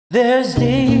There's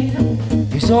Steve,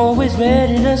 he's always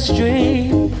ready to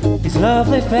stream his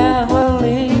lovely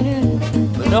family.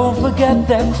 But don't forget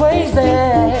they're crazy,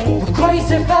 the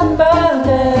crazy family.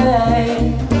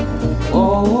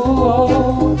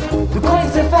 Oh, the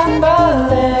crazy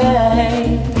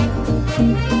family.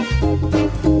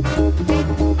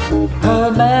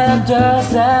 Amanda,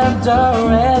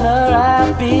 Cinderella,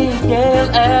 Abigail,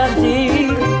 and Dee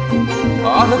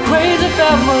are the crazy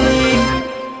family.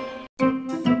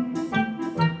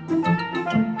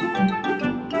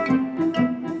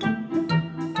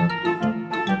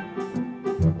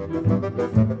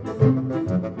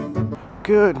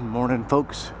 Good morning,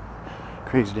 folks.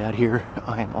 Crazy Dad here.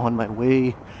 I am on my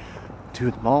way to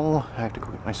the mall. I have to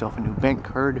go get myself a new bank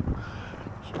card.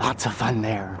 Lots of fun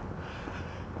there.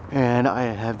 And I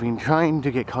have been trying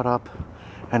to get caught up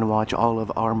and watch all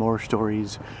of our More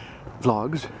Stories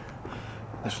vlogs.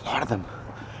 There's a lot of them.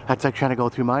 That's like trying to go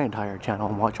through my entire channel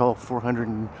and watch all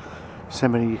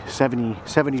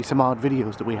 470 some odd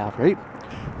videos that we have, right?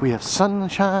 We have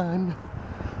sunshine,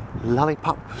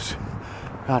 lollipops.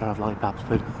 I don't have lollipops,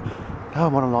 but I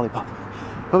want a lollipop.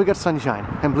 But we got sunshine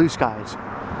and blue skies.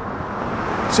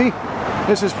 See?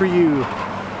 This is for you,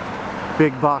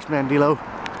 big boss Mandilo.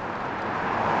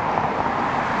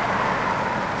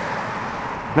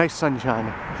 Nice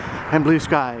sunshine and blue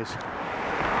skies.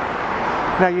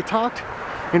 Now, you talked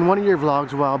in one of your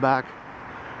vlogs a while back,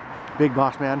 big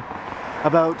boss man,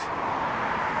 about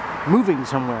moving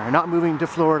somewhere, not moving to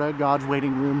Florida, God's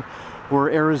waiting room,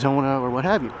 or Arizona, or what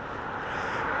have you.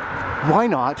 Why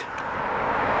not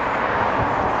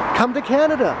come to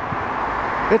Canada?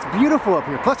 It's beautiful up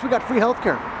here. Plus we got free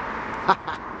healthcare.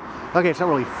 Okay, it's not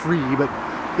really free, but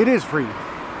it is free.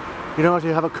 You don't have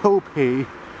to have a copay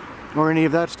or any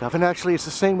of that stuff. And actually it's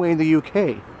the same way in the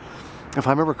UK, if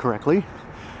I remember correctly.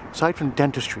 Aside from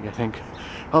dentistry, I think.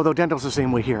 Although dental's the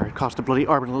same way here. It costs a bloody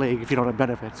arm and a leg if you don't have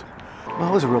benefits. Well,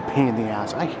 it was a real pain in the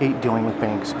ass. I hate dealing with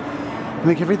banks. They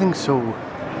make everything so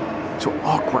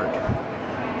awkward.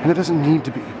 And it doesn't need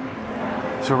to be.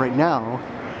 So right now,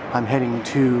 I'm heading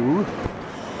to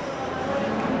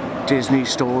Disney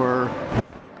store.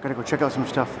 Gotta go check out some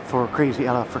stuff for Crazy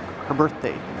Ella for her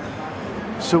birthday.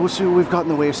 So we'll see what we've got in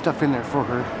the way of stuff in there for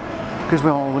her. Because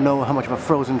we all know how much of a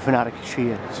Frozen fanatic she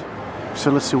is. So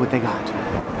let's see what they got.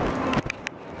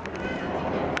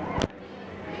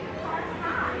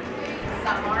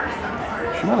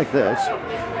 She's not like this.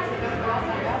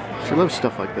 She loves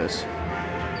stuff like this.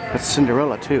 That's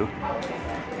Cinderella too.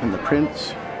 And the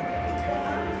prince.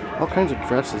 All kinds of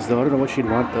dresses though. I don't know what she'd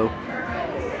want though.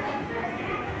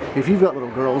 If you've got little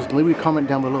girls, leave a comment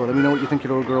down below. Let me know what you think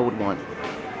your little girl would want.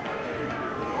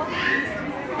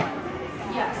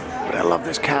 But I love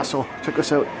this castle. Check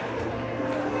this out.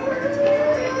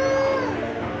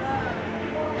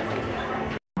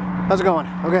 How's it going?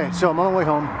 Okay, so I'm on my way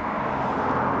home.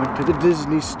 Went to the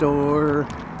Disney store.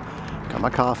 Got my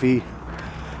coffee.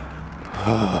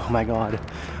 Oh my God.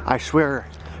 I swear,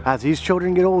 as these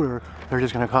children get older, they're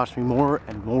just gonna cost me more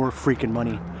and more freaking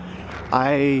money.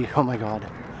 Oh my God.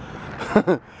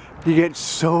 You get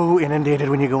so inundated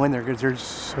when you go in there because there's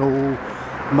so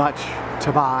much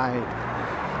to buy.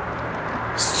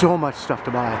 So much stuff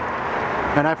to buy.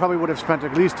 And I probably would have spent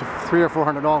at least $300 or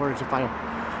 $400 if I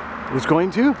was going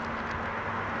to.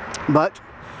 But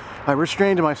I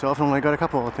restrained myself and only got a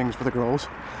couple of things for the girls.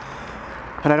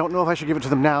 And I don't know if I should give it to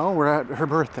them now. We're at her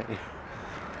birthday.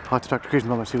 I'll have to talk to Crazy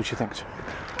Mama and see what she thinks.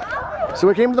 So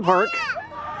we came to the park.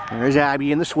 There's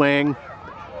Abby in the swing.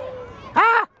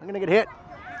 Ah! I'm gonna get hit.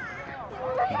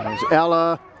 There's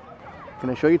Ella.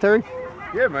 Can I show you, Terry?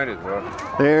 Yeah, might as well.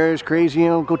 There's Crazy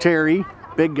Uncle Terry.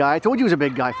 Big guy. I told you he was a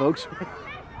big guy, folks.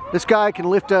 This guy can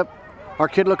lift up our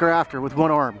kid looker after with one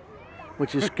arm,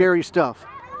 which is scary stuff.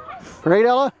 Right,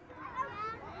 Ella?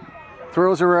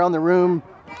 Throws her around the room.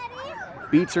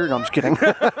 Beats her. No, I'm just kidding.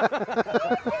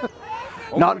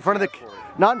 Not in front of the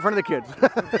kids.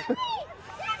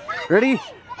 Ready?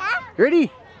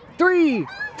 Ready? 3,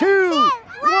 2,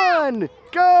 1,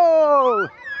 go!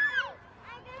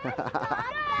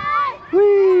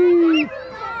 Whee!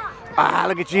 Ah,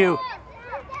 look at you.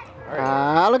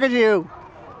 Ah, look at you.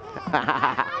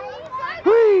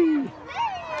 Whee!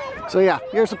 So yeah,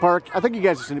 here's the park. I think you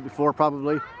guys have seen it before,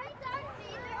 probably.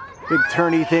 Big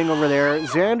turny thing over there.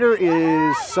 Xander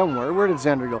is somewhere. Where did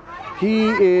Xander go? He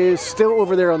is still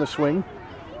over there on the swing.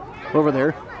 Over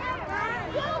there.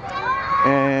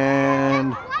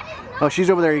 And oh, she's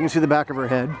over there. You can see the back of her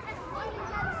head.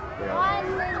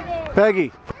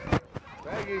 Peggy.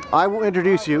 I will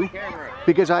introduce you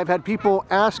because I've had people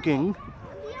asking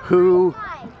who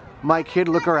my kid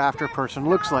looker after person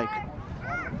looks like.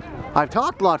 I've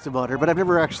talked lots about her, but I've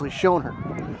never actually shown her.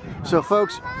 So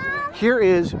folks, here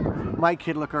is my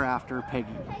kid looker after, Peggy.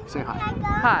 Say hi.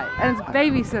 Hi, and it's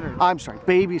babysitter. I'm sorry,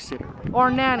 babysitter.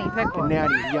 Or nanny, pick one.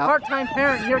 Nanny, yeah. Part-time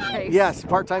parent in your case. Yes,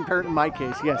 part-time parent in my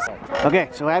case, yes. Okay,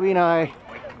 so Abby and I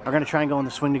are gonna try and go on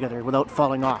the swing together without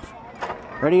falling off.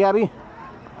 Ready, Abby?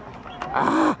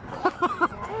 Ah.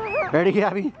 Ready,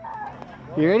 Abby?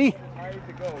 You ready?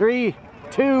 3,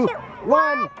 2,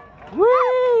 1. Whee!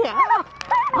 Ah.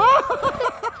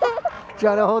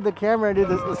 Trying to hold the camera and do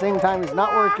this at the same time is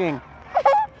not working.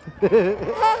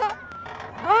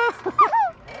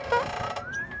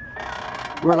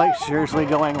 We're like seriously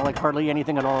going like hardly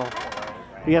anything at all.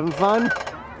 Are you having fun?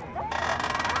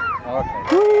 Okay.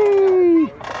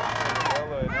 Whee!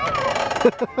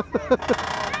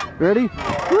 Ready?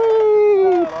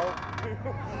 Whee!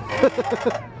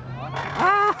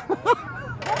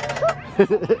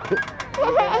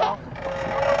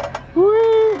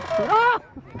 Whee! Ah!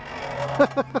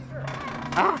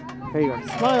 Ah! There you go.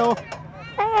 Smile.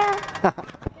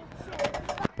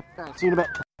 Alright, see you in a bit.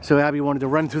 So Abby wanted to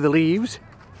run through the leaves.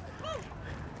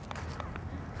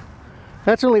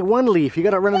 That's only one leaf. You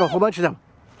gotta run in a whole bunch of them.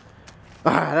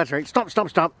 Ah, that's right. Stomp, stomp,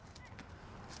 stomp.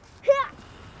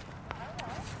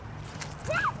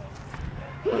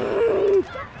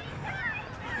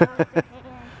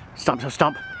 Stomp, stomp,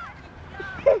 stomp.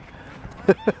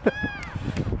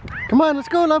 Come on, let's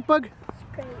go, love bug.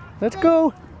 Let's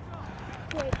go.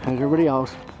 There's everybody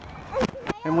else.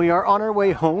 And we are on our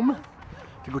way home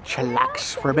to go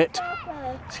chillax for a bit.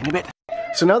 See you in a bit.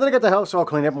 So now that I got the house all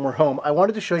cleaned up and we're home, I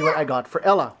wanted to show you what I got for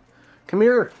Ella. Come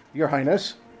here, Your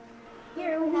Highness.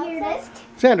 Your weirdest.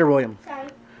 Xander William. Sorry.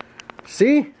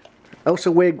 See?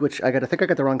 Elsa wig, which I think I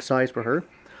got the wrong size for her.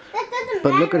 That doesn't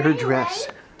But matter look at her anyway. dress.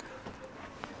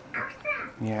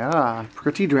 Yeah,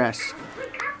 pretty dress.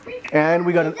 And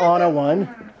we got an Anna one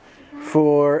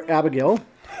for Abigail.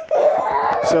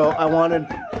 So I wanted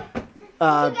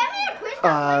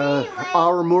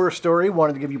Our Moore Story.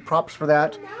 Wanted to give you props for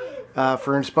that,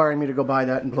 for inspiring me to go buy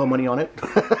that and blow money on it.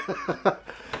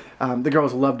 The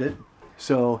girls loved it.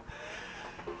 So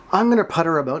I'm going to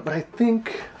putter about, but I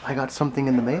think I got something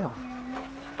in the mail.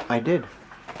 I did.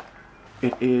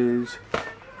 It is,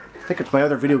 I think it's my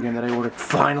other video game that I ordered.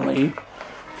 Finally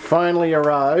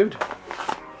arrived.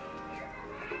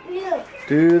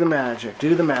 Do the magic,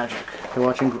 do the magic. They're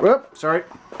watching, sorry.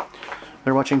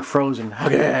 They're watching Frozen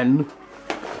again.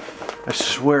 I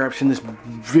swear I've seen this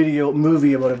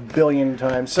movie about 1 billion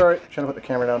times. Sorry, trying to put the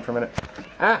camera down for a minute.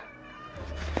 Ah!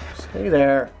 Stay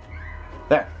there.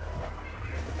 There.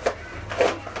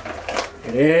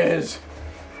 It is.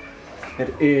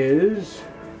 It is.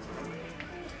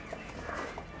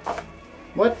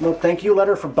 What? No thank you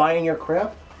letter for buying your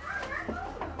crap?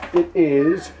 It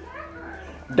is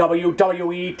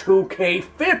WWE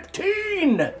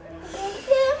 2K15!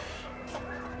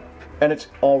 And it's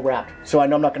all wrapped. So I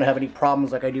know I'm not going to have any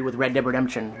problems like I do with Red Dead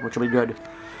Redemption, which will be good.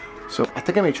 So I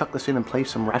think I may chuck this in and play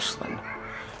some wrestling.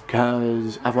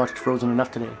 Because I've watched Frozen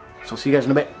enough today. So see you guys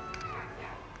in a bit.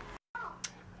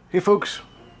 Hey folks.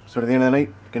 So at the end of the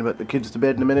night, getting about the kids to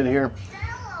bed in a minute here.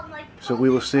 So we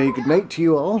will say goodnight to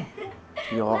you all.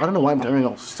 I don't know why I'm turning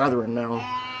all southern now.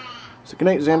 So good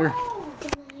night, Xander.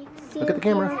 Look at the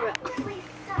camera.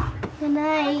 Good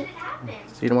night.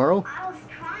 See you tomorrow.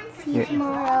 See you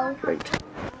tomorrow. Right.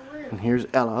 And here's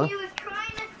Ella.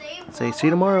 Say see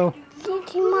you tomorrow. See you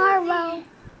tomorrow.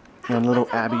 And little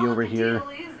Abby over here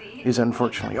is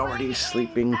unfortunately already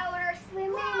sleeping.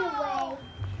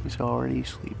 He's already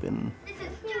sleeping.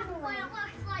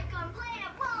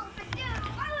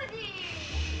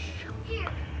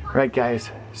 Right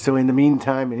guys, so in the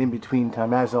meantime and in between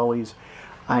time, as always,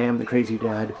 I am the Crazy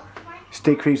Dad.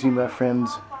 Stay crazy, my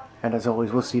friends, and as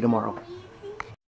always, we'll see you tomorrow.